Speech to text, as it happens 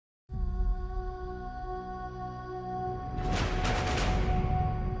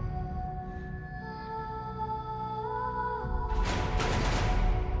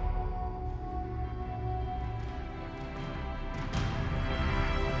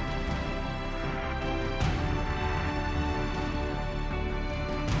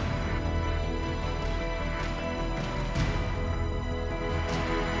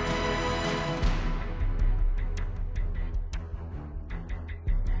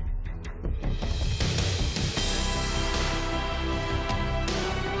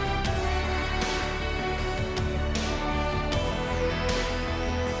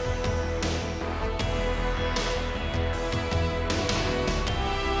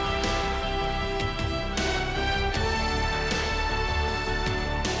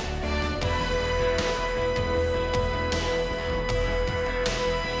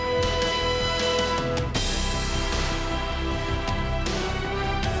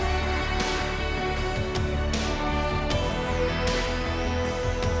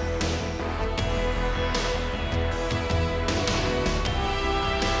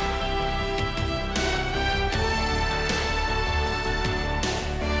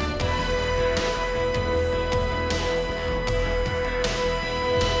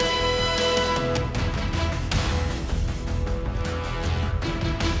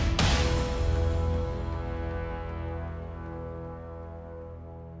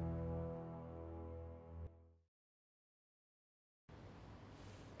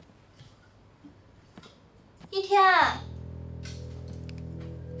一天，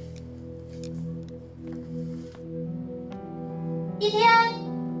一天，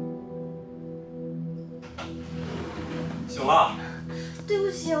醒了。对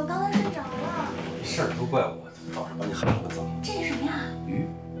不起，我刚才睡着了。事儿都怪我，早上把你喊了个早。这是什么呀？鱼，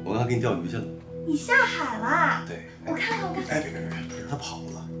我刚才给你钓鱼去了。你下海啦？对，我看看，我看看。哎，别，它跑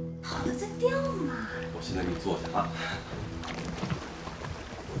了。跑了再钓嘛。我现在给你坐下啊。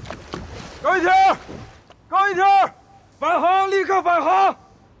高一天，高一天，返航，立刻返航。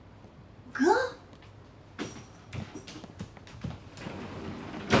哥。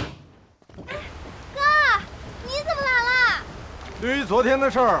 对于昨天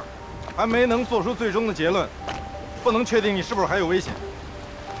的事儿，还没能做出最终的结论，不能确定你是不是还有危险。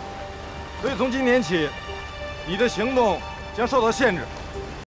所以从今天起，你的行动将受到限制。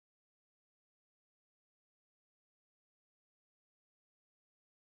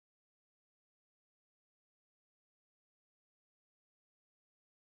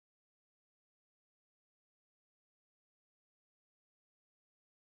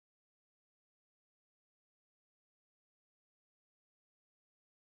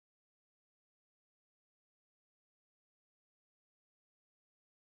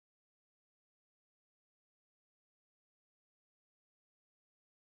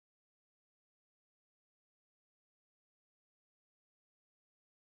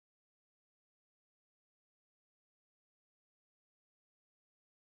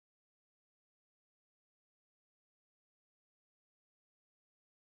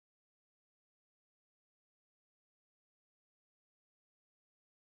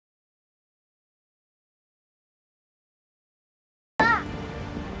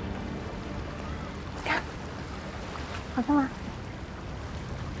好看吗？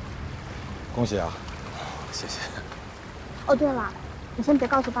恭喜啊！谢谢。哦，对了，你先别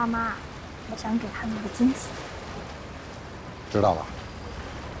告诉爸妈，我想给他们一个惊喜。知道了。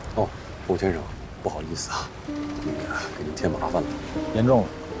哦，龚先生，不好意思啊，给您添麻烦了。严重了，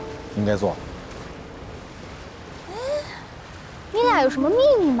应该做。你俩有什么秘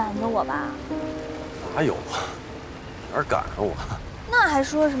密瞒着我吧？哪有啊？哪儿赶上我？那还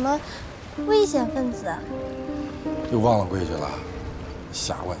说什么危险分子？又忘了规矩了，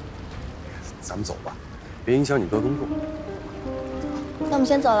瞎问。咱们走吧，别影响你哥工作。那我们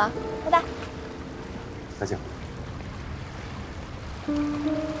先走了，拜拜。再见。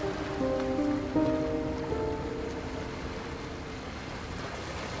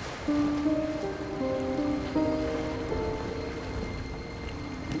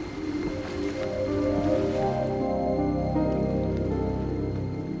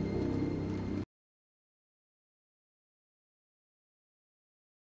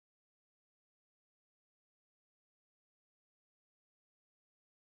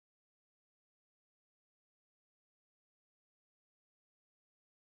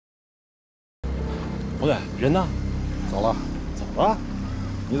不对，人呢？走了。走了？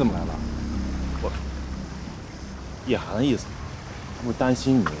你怎么来了？叶涵的意思，他不是担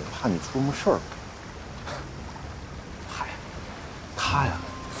心你，怕你出什么事儿吗？嗨，他呀，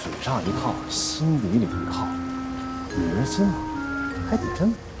嘴上一套，心里一套，女人心啊，还挺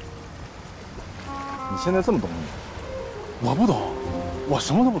真的。你现在这么懂你？我不懂，我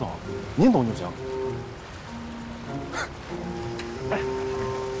什么都不懂，您懂就行。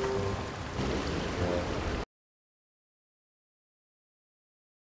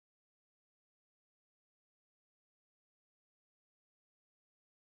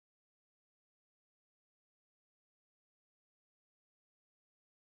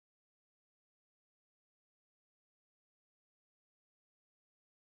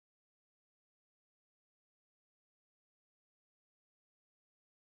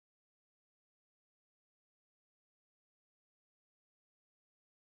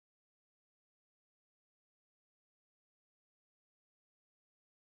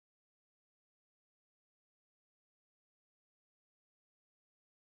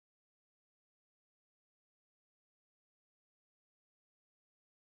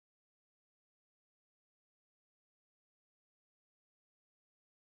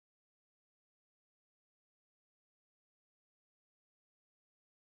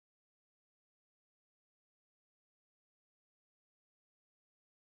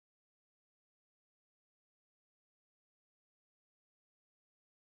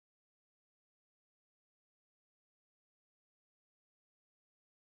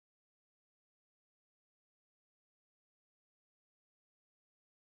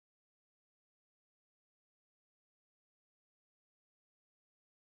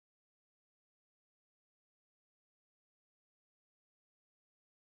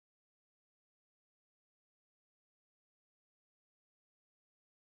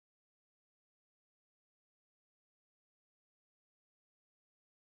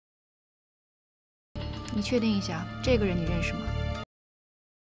你确定一下，这个人你认识吗？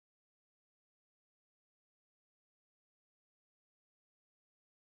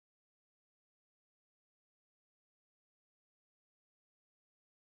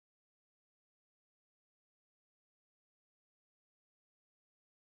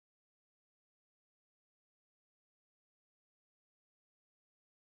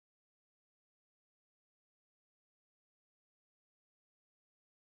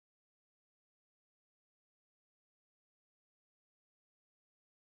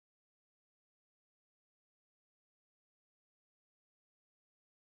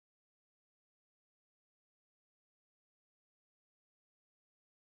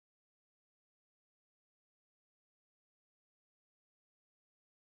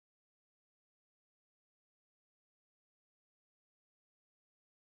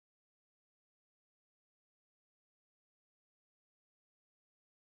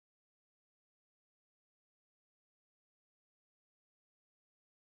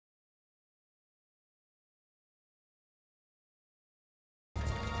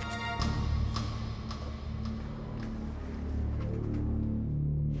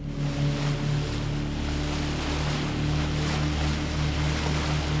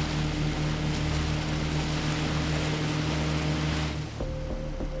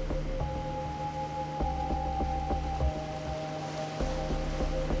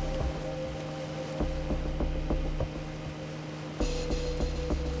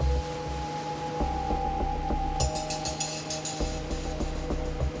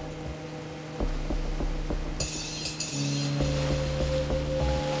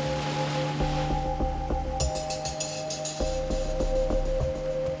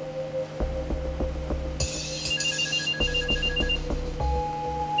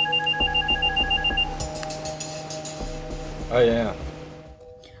哎，妍妍。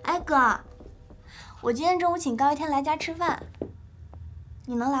哎，哥，我今天中午请高一天来家吃饭，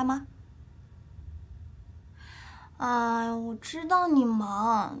你能来吗？哎，我知道你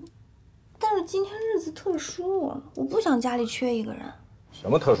忙，但是今天日子特殊，我不想家里缺一个人。什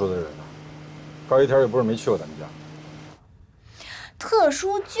么特殊的人呢？高一天又不是没去过咱们家。特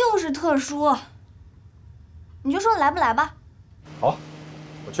殊就是特殊，你就说来不来吧。好，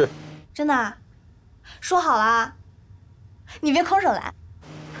我去。真的啊？说好了，你别空手来。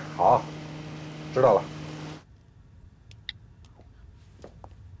好，知道了。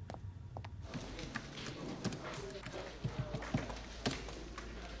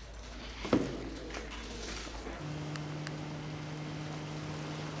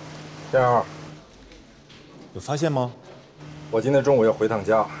天儿，有发现吗？我今天中午要回趟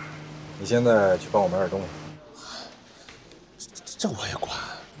家，你现在去帮我买点东西。这我也管？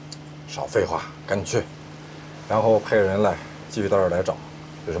少废话，赶紧去，然后派人来继续到这儿来找，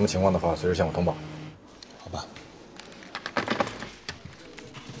有什么情况的话，随时向我通报。好吧。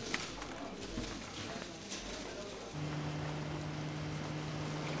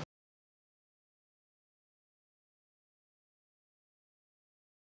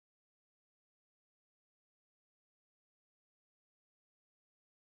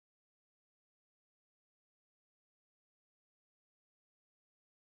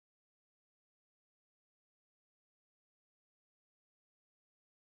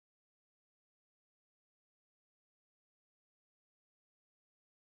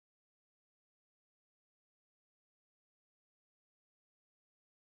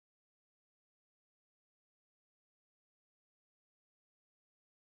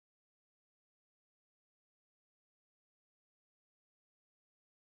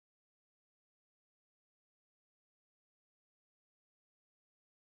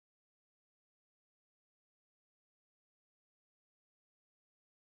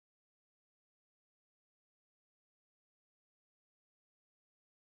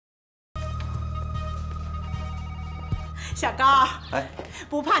小高，哎，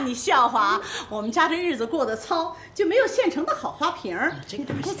不怕你笑话啊，我们家这日子过得糙，就没有现成的好花瓶儿，你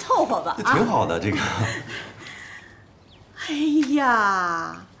赶快凑合吧。挺好的，这个。哎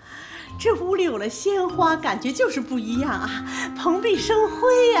呀，这屋里有了鲜花，感觉就是不一样啊，蓬荜生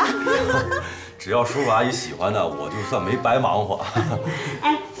辉呀。只要叔叔阿姨喜欢的，我就算没白忙活。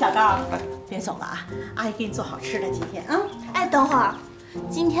哎，小高，别走了啊，阿姨给你做好吃的今天啊。哎，等会儿，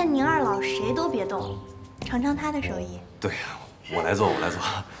今天您二老谁都别动，尝尝他的手艺。对，我来做，我来做。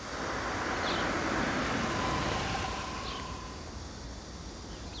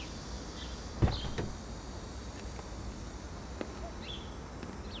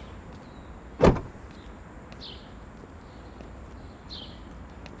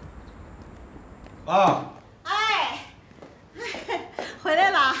啊！哎，回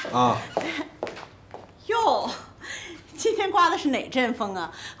来了啊！呦，今天刮的是哪阵风啊？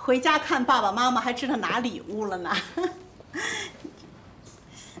回家看爸爸妈妈还知道拿礼物了呢。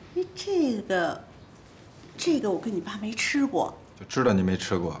这个我跟你爸没吃过，就知道你没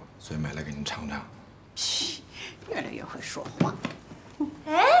吃过，所以买来给你尝尝。屁，越来越会说话。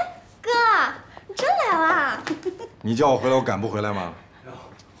哎，哥，你真来啦？你叫我回来，我赶不回来吗？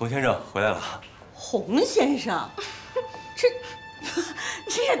洪先生回来了。洪先生，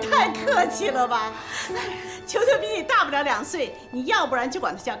这也太客气了吧！球球比你大不了2岁，你要不然就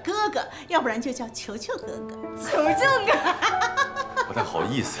管他叫哥哥，要不然就叫球球哥哥。球球哥，不太好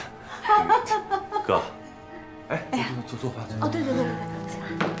意思，哥。哎，坐吧。哦，对。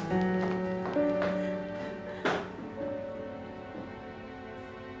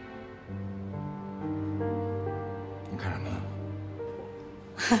你看什么？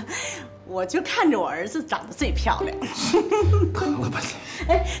我就看着我儿子长得最漂亮。得了吧你！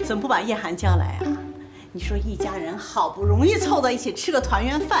哎，怎么不把叶涵叫来啊？你说一家人好不容易凑到一起吃个团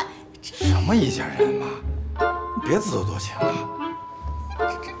圆饭，什么一家人妈？你别自作多情啊！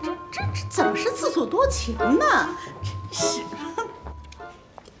这怎么是自作多情呢？真是。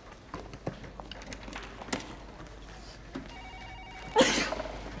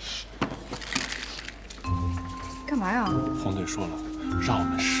干嘛呀？红队说了，让我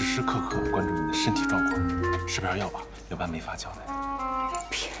们时时刻刻关注你的身体状况，吃片药吧，要不然没法交代。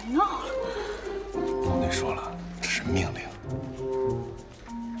别闹了。红队说了，这是命令。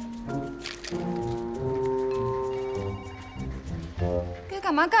该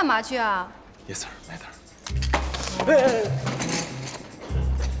干嘛干嘛去啊？ Yes sir， 来点儿。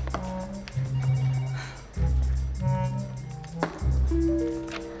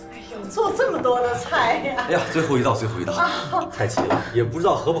做这么多的菜呀！哎呀，最后一道，菜齐了，也不知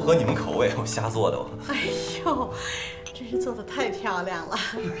道合不合你们口味，我瞎做的。哎呦，真是做的太漂亮了。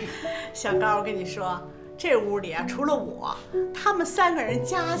小高，我跟你说，这屋里啊，除了我，他们3个人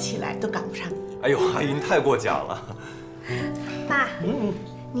加起来都赶不上你。哎呦，阿姨您太过奖了。爸，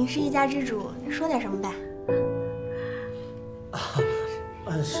您是一家之主，说点什么呗。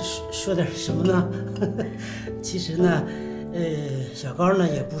说点什么呢？其实呢，小高呢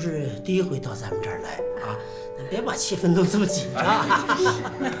也不是第一回到咱们这儿来啊，咱别把气氛弄这么紧张。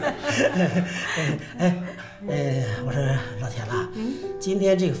我说老田啦，今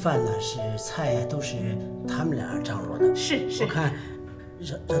天这个饭呢是菜呀，都是他们俩张罗的。是，我看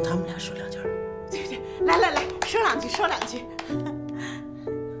让他们俩说2句。对，来，说两句。说呗，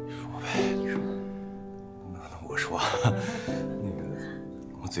你说。我说，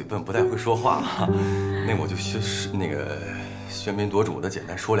我嘴笨，不太会说话啊。那我就喧宾夺主的简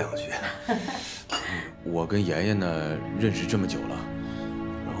单说2句。我跟妍妍呢认识这么久了，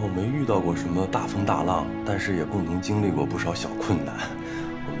然后没遇到过什么大风大浪，但是也共同经历过不少小困难，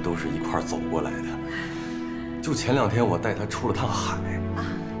我们都是一块儿走过来的。就前2天我带她出了趟海，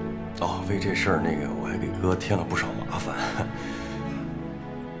为这事儿我还给哥添了不少麻烦。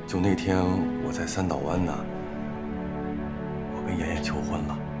就那天我在三岛湾呢，我跟妍妍求婚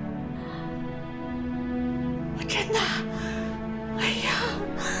了。真的？哎呀，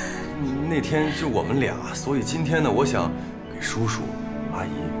那天就我们俩，所以今天呢，我想给叔叔、阿姨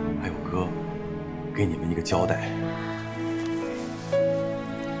还有哥，给你们一个交代。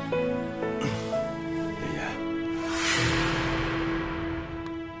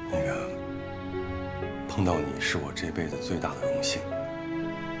妍妍，碰到你是我这辈子最大的荣幸。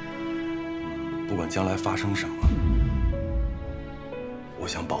不管将来发生什么，我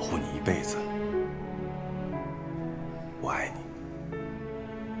想保护你一辈子。我爱你，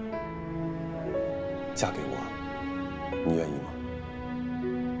嫁给我，你愿意吗？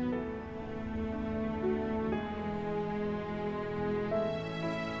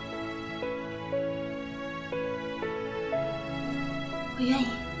我愿意。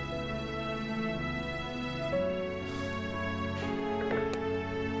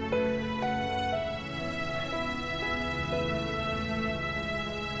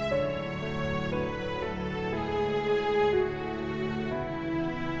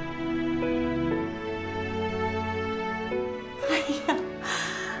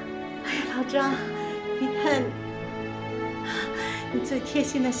张，你看，你最贴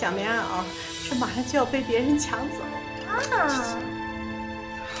心的小棉袄，这马上就要被别人抢走啊！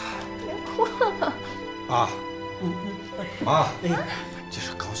别哭了。妈，妈，这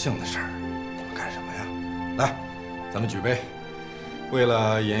是高兴的事儿，你们干什么呀？来，咱们举杯，为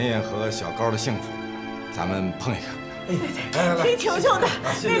了妍妍和小高的幸福，咱们碰一个。来，听球球的，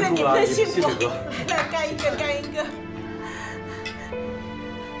为了你们的幸福，来干一个。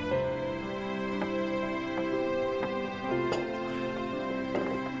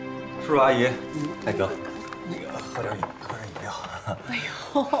叔叔阿姨，大哥，那个喝点饮料。哎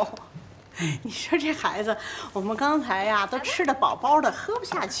呦，你说这孩子，我们刚才呀都吃得饱饱的，喝不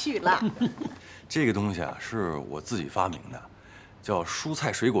下去了。这个东西啊是我自己发明的，叫蔬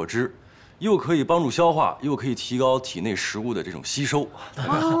菜水果汁，又可以帮助消化，又可以提高体内食物的这种吸收。高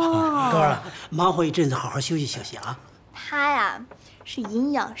儿，忙活一阵子，好好休息休息啊。他呀是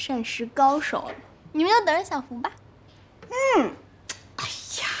营养膳食高手，你们就等着享福吧。哎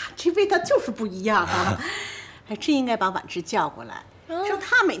呀，这味道就是不一样啊！还真应该把婉芝叫过来，说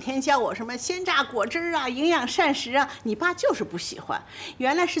他每天教我什么鲜榨果汁啊、营养膳食啊，你爸就是不喜欢，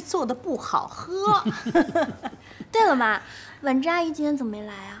原来是做的不好喝。对了妈，婉芝阿姨今天怎么没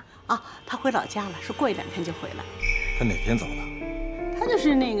来啊？啊，她回老家了，说过1-2天就回来。他哪天走的？她就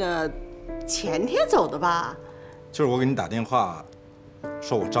是那个前天走的吧？就是我给你打电话，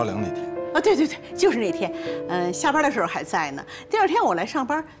说我着凉那天。啊，对对对，就是那天，下班的时候还在呢。第2天我来上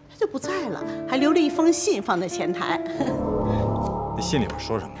班，他就不在了，还留了一封信放在前台。那信里边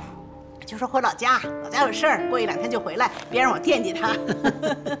说什么了？就说回老家有事儿，过1-2天就回来，别让我惦记他。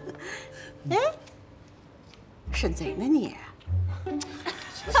哎，审贼呢你？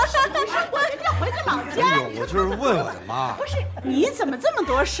你说我人家回去老家。哎呦，我就是问我的妈。不是，你怎么这么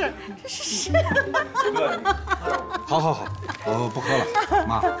多事？这是。好，我不喝了，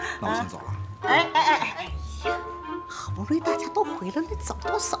妈，那我先走了。哎呀，好不容易大家都回来了，早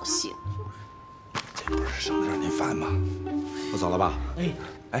多扫兴。这不是省得让您烦吗？我走了吧？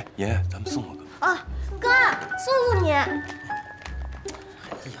哎，爷爷，咱们送我哥。啊，哥，送送你。孩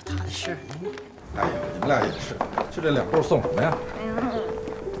子有他的事儿。哎呀，你们俩也是，就这2步送什么呀？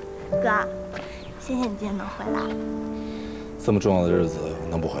哥，谢谢你今天能回来。这么重要的日子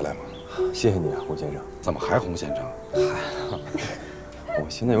能不回来吗？谢谢你啊，洪先生。怎么还洪先生？我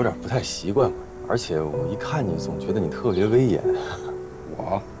现在有点不太习惯，而且我一看你，总觉得你特别威严。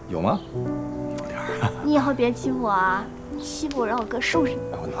我有吗？有点儿。你以后别欺负我啊！你欺负我让我哥收拾你。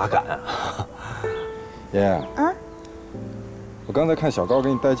我哪敢啊！爷爷。我刚才看小高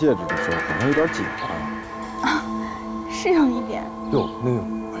给你戴戒指的时候，好像有点紧啊。是有一点。哟，那个，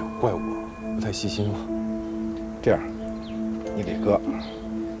哎呦，怪我不太细心了。这样，你给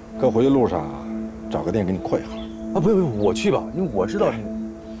哥回去路上找个店给你跪好。啊，不用，我去吧，因为我知道你。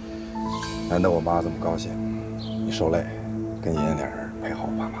难得我妈这么高兴，你受累，跟爷爷俩人陪好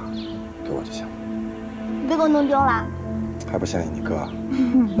我爸妈，给我就行。你别给我弄丢了。还不相信你哥？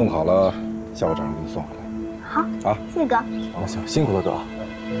弄好了，下午早上给你送回来。好，啊，谢谢哥。那行，辛苦了哥。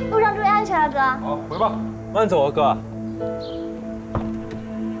路上注意安全啊，哥。好，回吧，慢走啊，哥。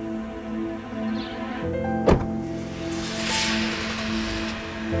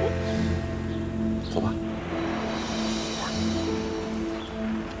走吧。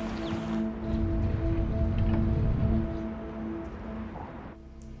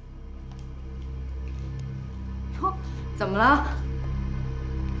哟，怎么了？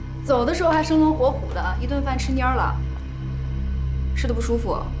走的时候还生龙活虎的，一顿饭吃蔫了，吃的不舒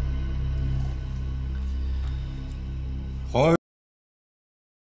服。黄薇。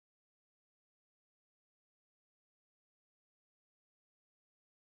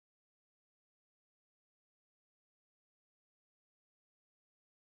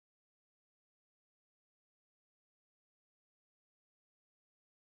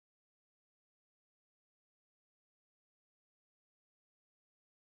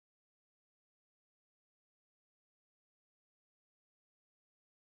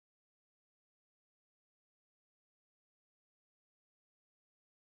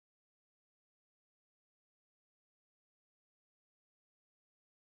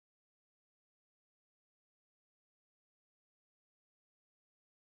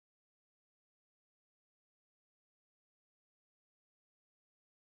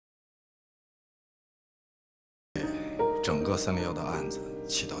整个361的案子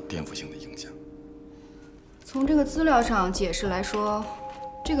起到颠覆性的影响。从这个资料上解释来说，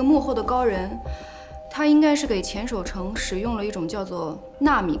这个幕后的高人，他应该是给钱守诚使用了一种叫做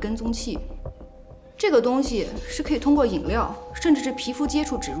纳米跟踪器。这个东西是可以通过饮料甚至是皮肤接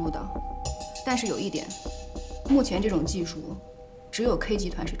触植入的。但是有一点，目前这种技术只有 K 集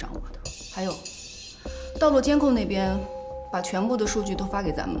团是掌握的。还有，道路监控那边把全部的数据都发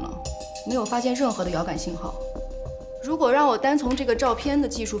给咱们了，没有发现任何的遥感信号。如果让我单从这个照片的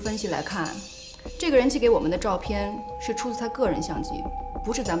技术分析来看，这个人寄给我们的照片是出自他个人相机，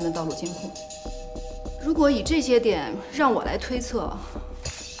不是咱们的道路监控。如果以这些点让我来推测，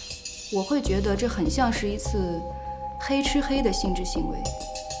我会觉得这很像是一次黑吃黑的性质行为。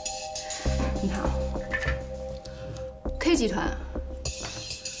你看啊 ，K 集团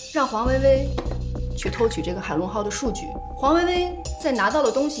让黄薇薇去偷取这个海龙号的数据，黄薇薇在拿到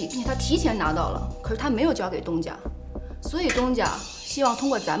了东西，并且他提前拿到了，可是他没有交给东家，所以东家希望通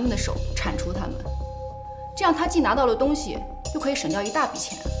过咱们的手铲除他们，这样他既拿到了东西，又可以省掉一大笔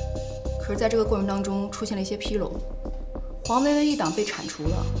钱。可是在这个过程当中出现了一些纰漏，黄薇薇一党被铲除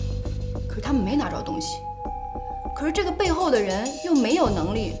了，可是他们没拿着东西。可是这个背后的人又没有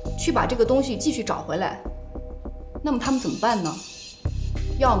能力去把这个东西继续找回来，那么他们怎么办呢？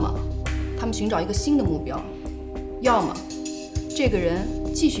要么他们寻找一个新的目标，要么这个人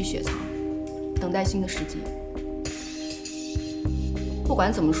继续雪藏，等待新的时机。不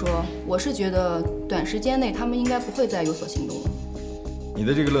管怎么说，我是觉得短时间内他们应该不会再有所行动了。你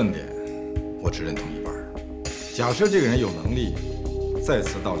的这个论点，我只认同一半。假设这个人有能力再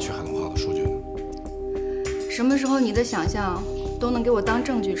次盗取海龙号的数据呢？什么时候你的想象都能给我当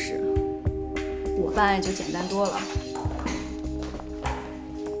证据时，我办案就简单多了。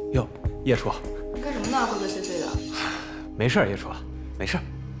哟，叶处，你干什么呢？鬼鬼祟祟的。没事儿，叶处，没事儿。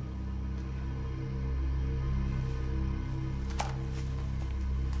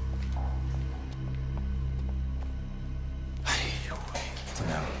哎呦喂，怎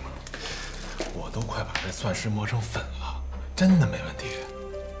么样？我都快把这钻石磨成粉了，真的没问题。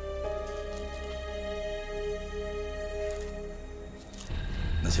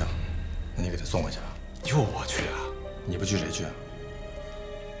那行，那你给他送回去吧。哟，我去啊！你不去谁去啊？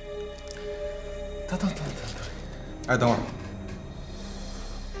等。哎，等会儿，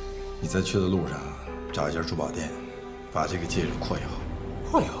你在去的路上找一家珠宝店，把这个戒指扩一号。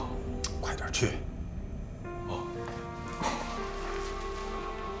扩一号，快点去。哦。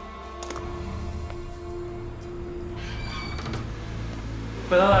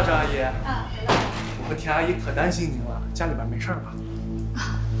回来了，张阿姨。啊，回来了。我和田阿姨可担心您了，家里边没事吧？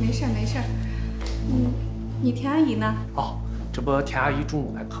啊，没事没事。你田阿姨呢？哦，这不田阿姨中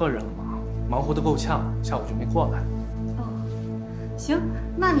午来客人了吗？忙活得够呛，下午就没过来。哦，行，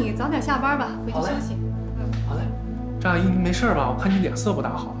那你早点下班吧，回去休息。好嘞。张阿姨，您没事吧？我看你脸色不大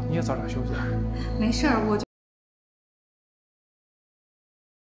好，你也早点休息。没事，我就。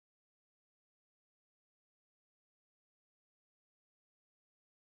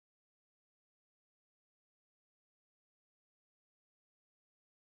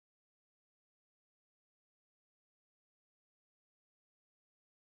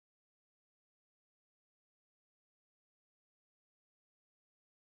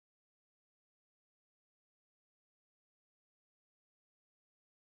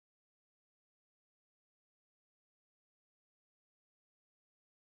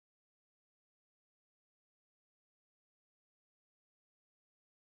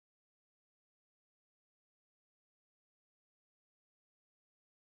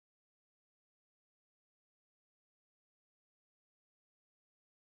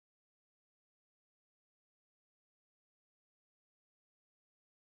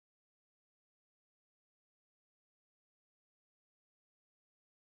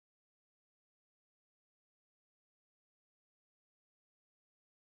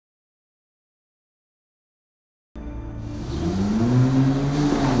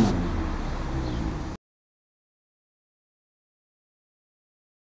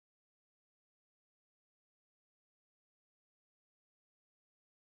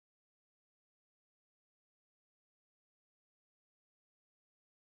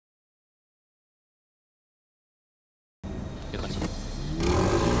别客气。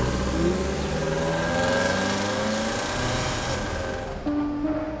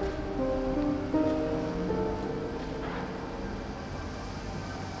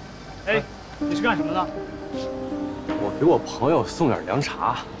哎，你是干什么的？我给我朋友送点凉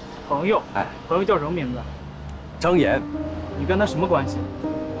茶。朋友。哎，朋友叫什么名字？张岩。你跟他什么关系？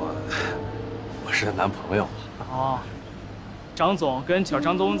我是他男朋友。哦。张总跟小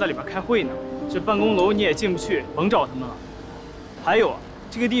张东在里边开会呢，这办公楼你也进不去，甭找他们了。还有，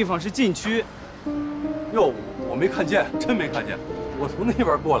这个地方是禁区。哟，我没看见，真没看见，我从那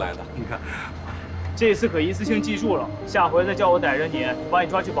边过来的。你看，这次可一次性记住了，下回再叫我逮着你，把你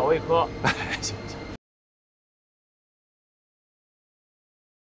抓去保卫科。哎，行。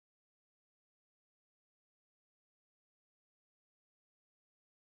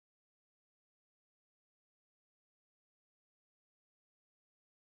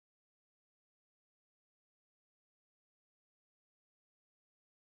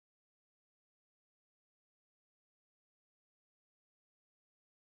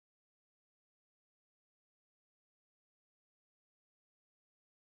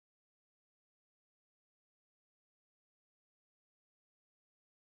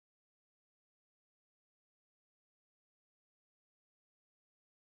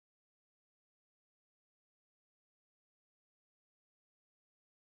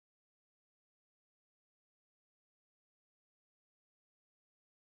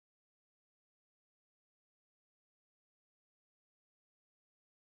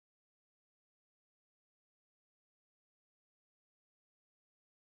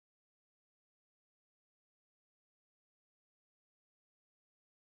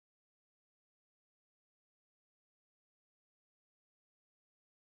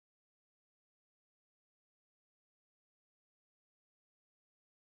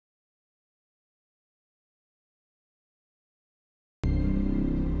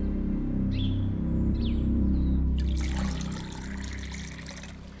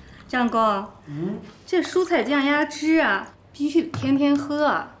张工，这蔬菜酱鸭汁啊，必须得天天喝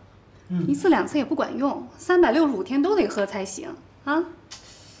啊，一次两次也不管用，365天都得喝才行啊。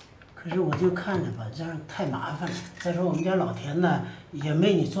可是我就看着吧，这样太麻烦了。再说我们家老田呢，也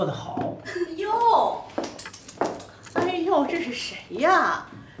没你做的好。哟，哎呦，这是谁呀？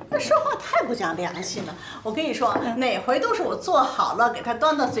那说话太不讲良心了！我跟你说，哪回都是我做好了给他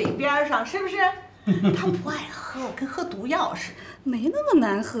端到嘴边上，是不是？他不爱喝，跟喝毒药似的。没那么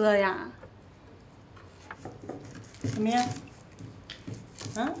难喝呀。怎么样？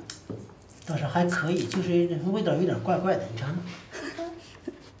嗯？倒是还可以，就是味道有点怪怪的，你尝尝。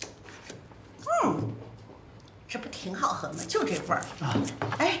这不挺好喝吗？就这味儿啊！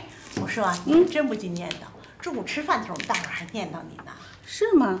哎，我说啊，你真不禁念叨，中午吃饭的时候我们大伙还念叨你呢。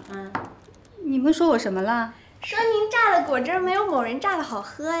是吗？你们说我什么了？说您榨的果汁没有某人榨的好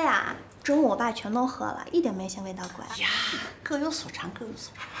喝呀。中午我爸全都喝了，一点没嫌味道怪。呀，各有所长，各有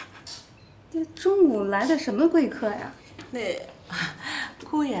所长。这中午来的什么贵客呀？那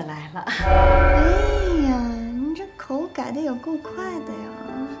姑爷来了。哎呀，您这口改的也够快的呀。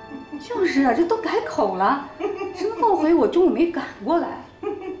就是啊，这都改口了，真后悔我中午没赶过来。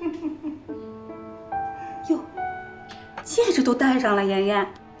哟，戒指都戴上了，妍妍，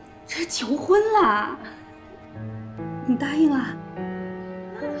这求婚了，你答应了？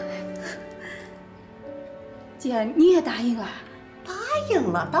姐，你也答应了？答应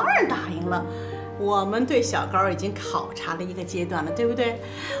了，当然答应了。我们对小高已经考察了一个阶段了，对不对？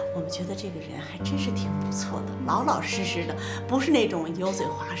我们觉得这个人还真是挺不错的，老老实实的，不是那种油嘴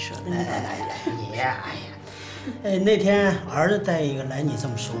滑舌的那种男人。你呀，哎呀，那天儿子带一个来，你这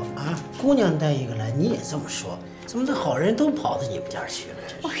么说啊；姑娘带一个来，你也这么说，怎么这好人都跑到你们家去了？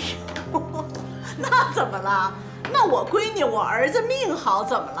真是。那怎么了？那我闺女，我儿子命好，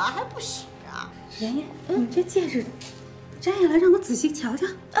怎么了？还不许啊？妍妍，你这戒指摘下来让我仔细瞧瞧。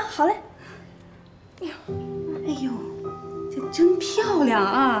啊，好嘞。哎呦，这真漂亮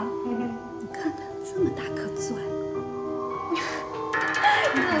啊！你看看这么大颗钻，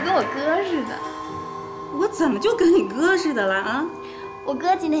你怎么跟我哥似的？我怎么就跟你哥似的了啊？我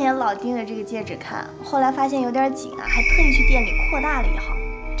哥今天也老盯着这个戒指看，后来发现有点紧啊，还特意去店里扩大了一号。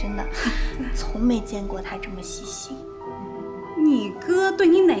真的，从没见过他这么细心。你哥对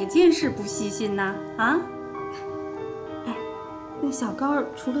你哪件事不细心呢？啊？哎，那小高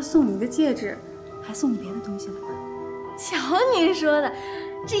除了送你个戒指，还送你别的东西了吗？瞧您说的，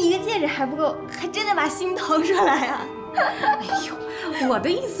这一个戒指还不够，还真得把心腾出来啊！哎呦，我的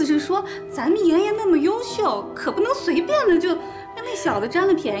意思是说，咱们妍妍那么优秀，可不能随便的就让那小子占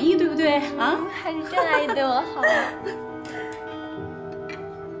了便宜，对不对？啊？还是真阿姨对我好。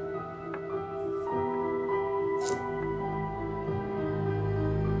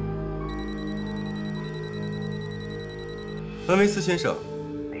恩维斯先生，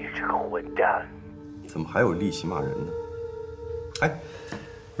你这个混蛋！怎么还有力气骂人呢？哎，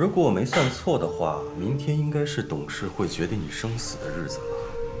如果我没算错的话，明天应该是董事会决定你生死的日子了。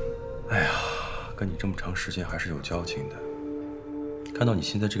哎呀，跟你这么长时间还是有交情的。看到你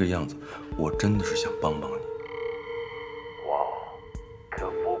现在这个样子，我真的是想帮帮你。我可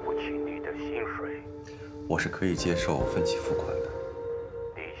付不起你的薪水。我是可以接受分期付款的。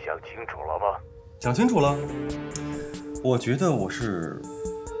你想清楚了吗？讲清楚了。我觉得我是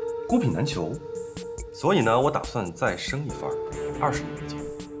孤品难求，所以呢，我打算再升一番，20亿美金。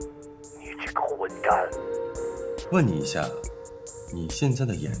你这个混蛋！问你一下，你现在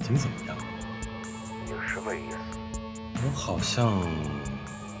的眼睛怎么样？有什么意思？我好像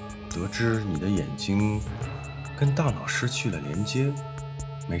得知你的眼睛跟大脑失去了连接，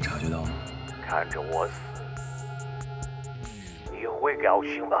没察觉到吗？看着我死，你会高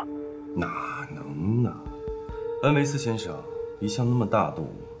兴吗？哪能呢？恩维斯先生，一向那么大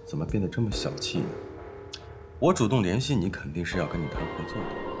度，怎么变得这么小气呢？我主动联系你，肯定是要跟你谈合作的。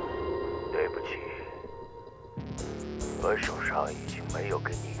对不起，我手上已经没有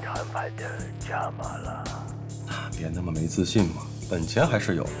跟你谈判的价码了。别那么没自信嘛，本钱还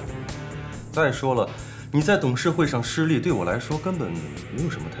是有的。再说了，你在董事会上失利，对我来说根本没有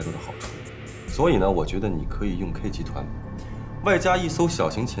什么太多的好处。所以呢，我觉得你可以用 K 集团，外加一艘小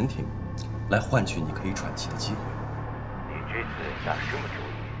型潜艇，来换取你可以喘气的机会。你这次打什么主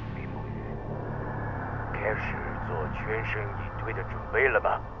意，比目鱼？开始做全身以退的准备了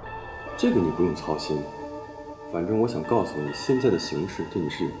吧？这个你不用操心，反正我想告诉你，现在的形势对你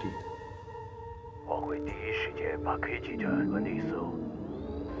是有利的。我会第一时间把 K 集团和那艘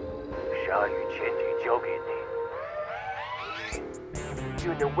鲨鱼潜艇交给你，你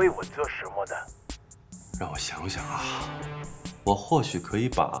又能为我做什么呢？让我想想啊，我或许可以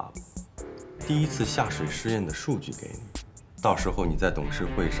把第一次下水试验的数据给你，到时候你在董事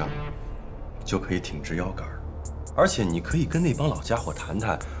会上就可以挺直腰杆，而且你可以跟那帮老家伙谈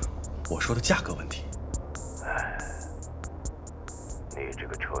谈我说的价格问题。哎，你这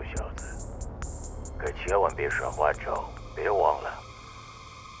个臭小子，可千万别耍花招！别忘了，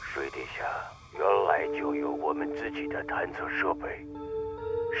水底下原来就有我们自己的探测设备，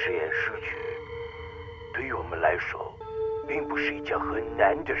实验失去，对于我们来说，并不是一件很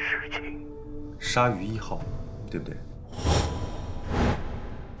难的事情。鲨鱼1号，对不对？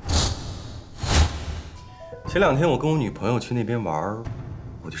前2天我跟我女朋友去那边玩，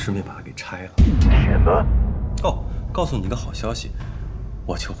我就顺便把它给拆了。什么？哦，告诉你一个好消息，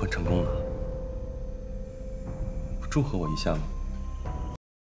我求婚成功了，不祝贺我一下吗？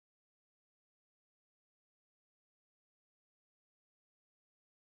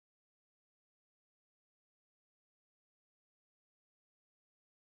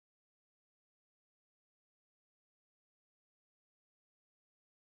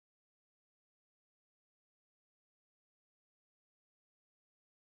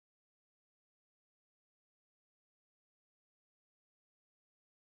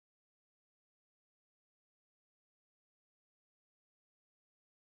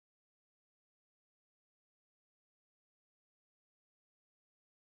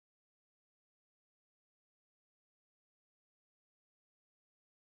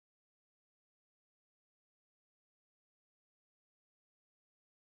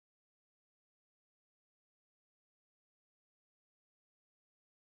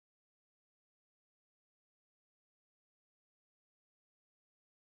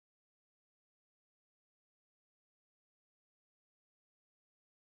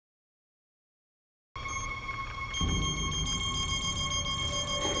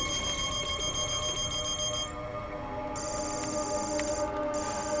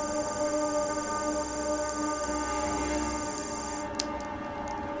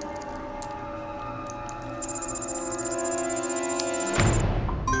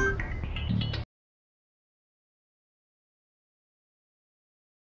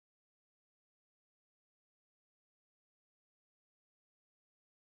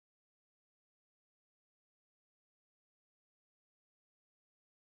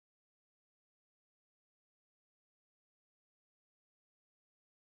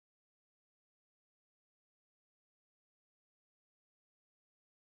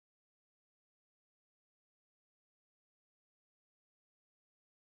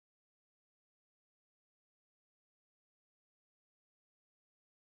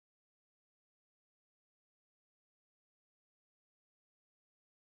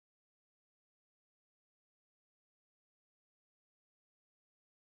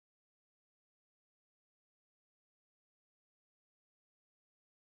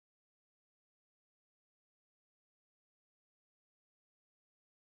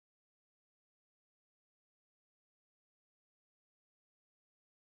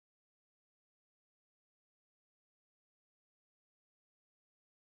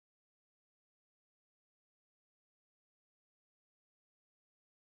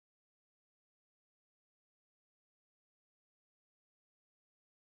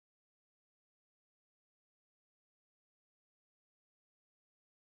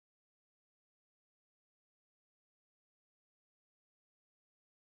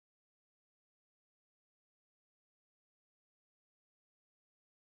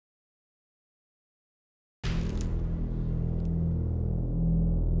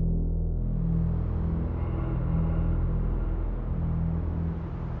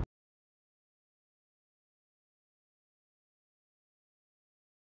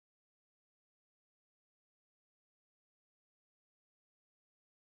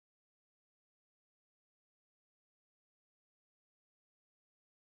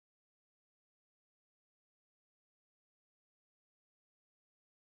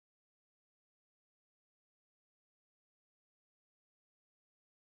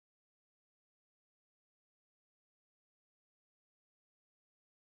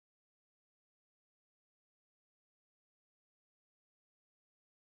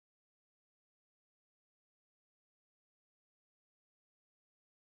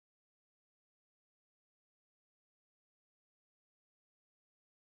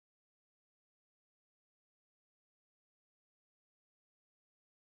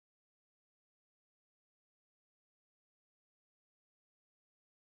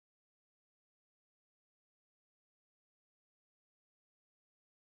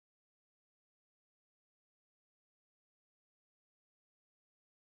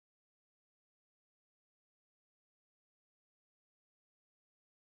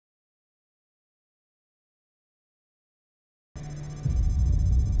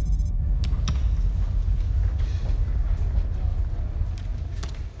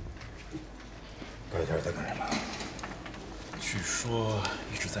高一天在干什么？据说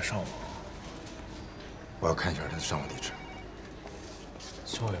一直在上网。我要看一下他的上网地址。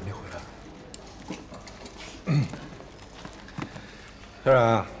肖远没回来。小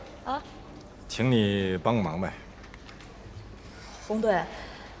冉啊，请你帮个忙呗。红队，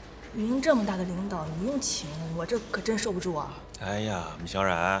您这么大的领导，你用请，我这可真受不住啊！哎呀，米小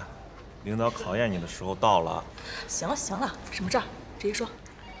冉，领导考验你的时候到了。行了行了，什么账直接说。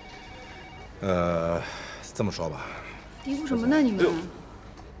这么说吧，嘀咕什么呢你们？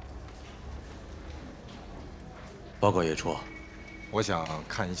报告叶处，我想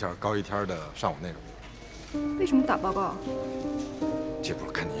看一下高一天的上网内容。为什么打报告？这不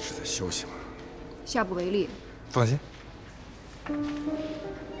是看你一直在休息吗？下不为例。放心。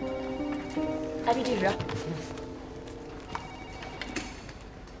IP 计时。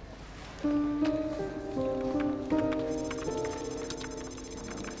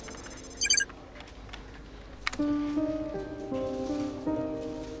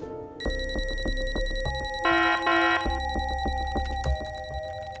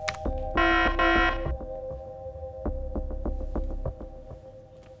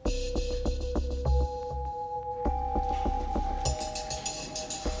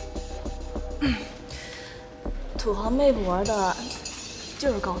土豪妹夫玩的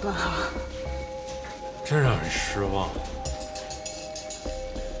就是高端啊！真让人失望。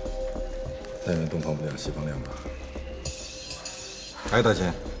但愿东方不亮西方亮吧。哎，大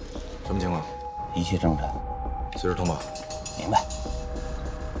秦，什么情况？一切正常，随时通报。明白。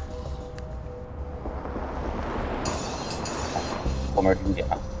后面听讲，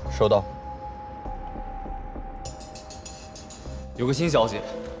收到。有个新消息，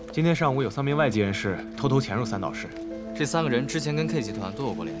今天上午有3名外籍人士偷偷潜入三岛市，这3个人之前跟 K 集团都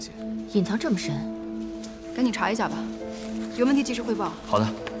有过联系。隐藏这么深，赶紧查一下吧，有问题及时汇报。好的。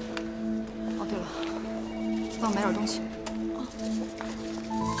哦，对了，帮我买点东西。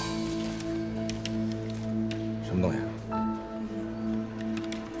什么东西？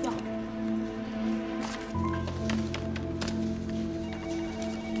药。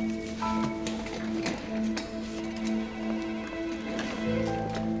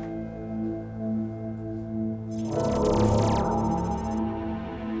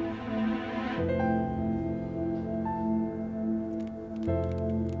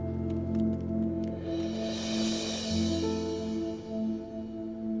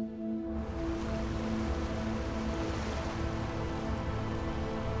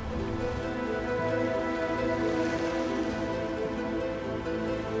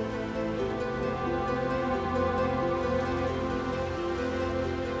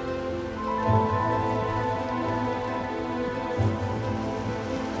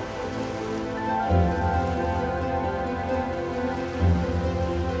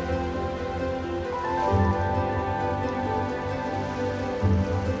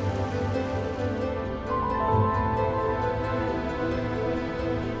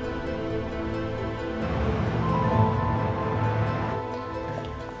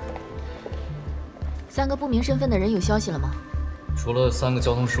3个不明身份的人有消息了吗？除了3个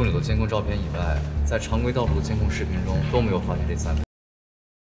交通枢纽的监控照片以外，在常规道路的监控视频中都没有发现这3个人。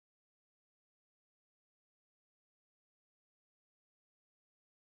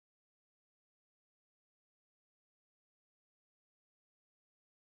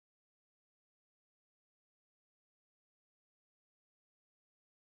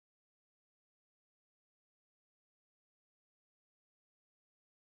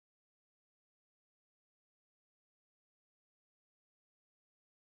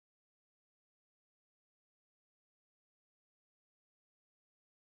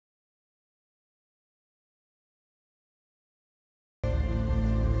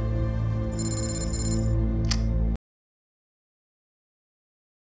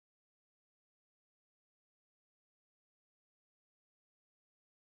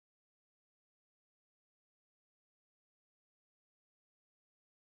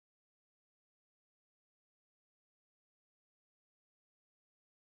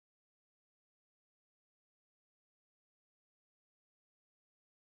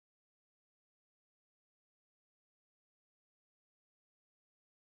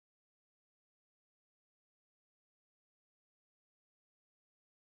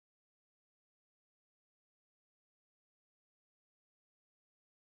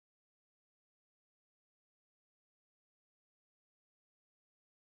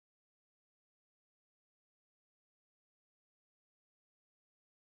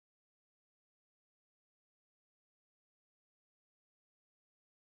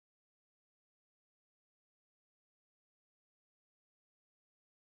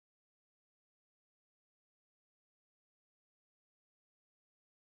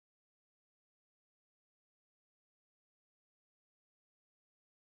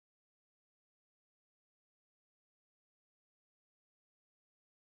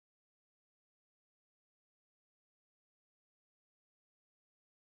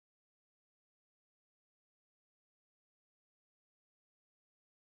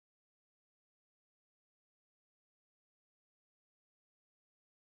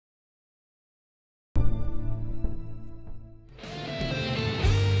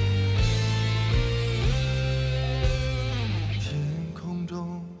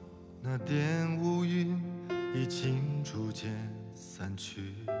散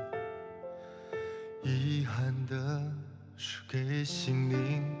去。遗憾的是给心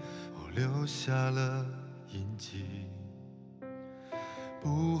灵我留下了印记，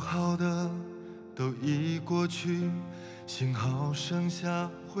不好的都已过去，幸好剩下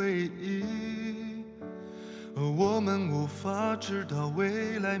回忆。我们无法知道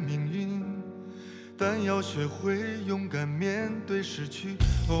未来命运，但要学会勇敢面对失去。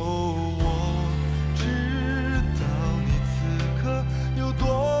我知道你此刻有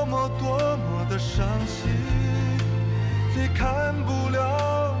多么的伤心，最看不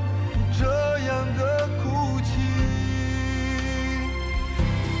了你这样的哭泣。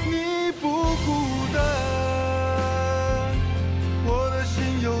你不孤单，我的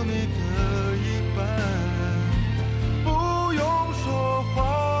心有你的一半。不用说话，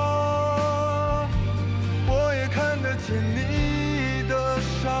我也看得见你的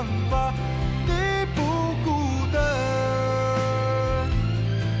伤疤。你不孤单，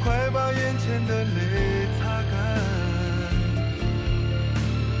快把眼前的泪擦干，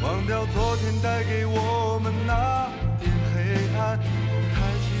忘掉昨天带给我们那点黑暗，抬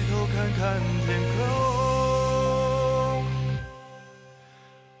起头看看天空。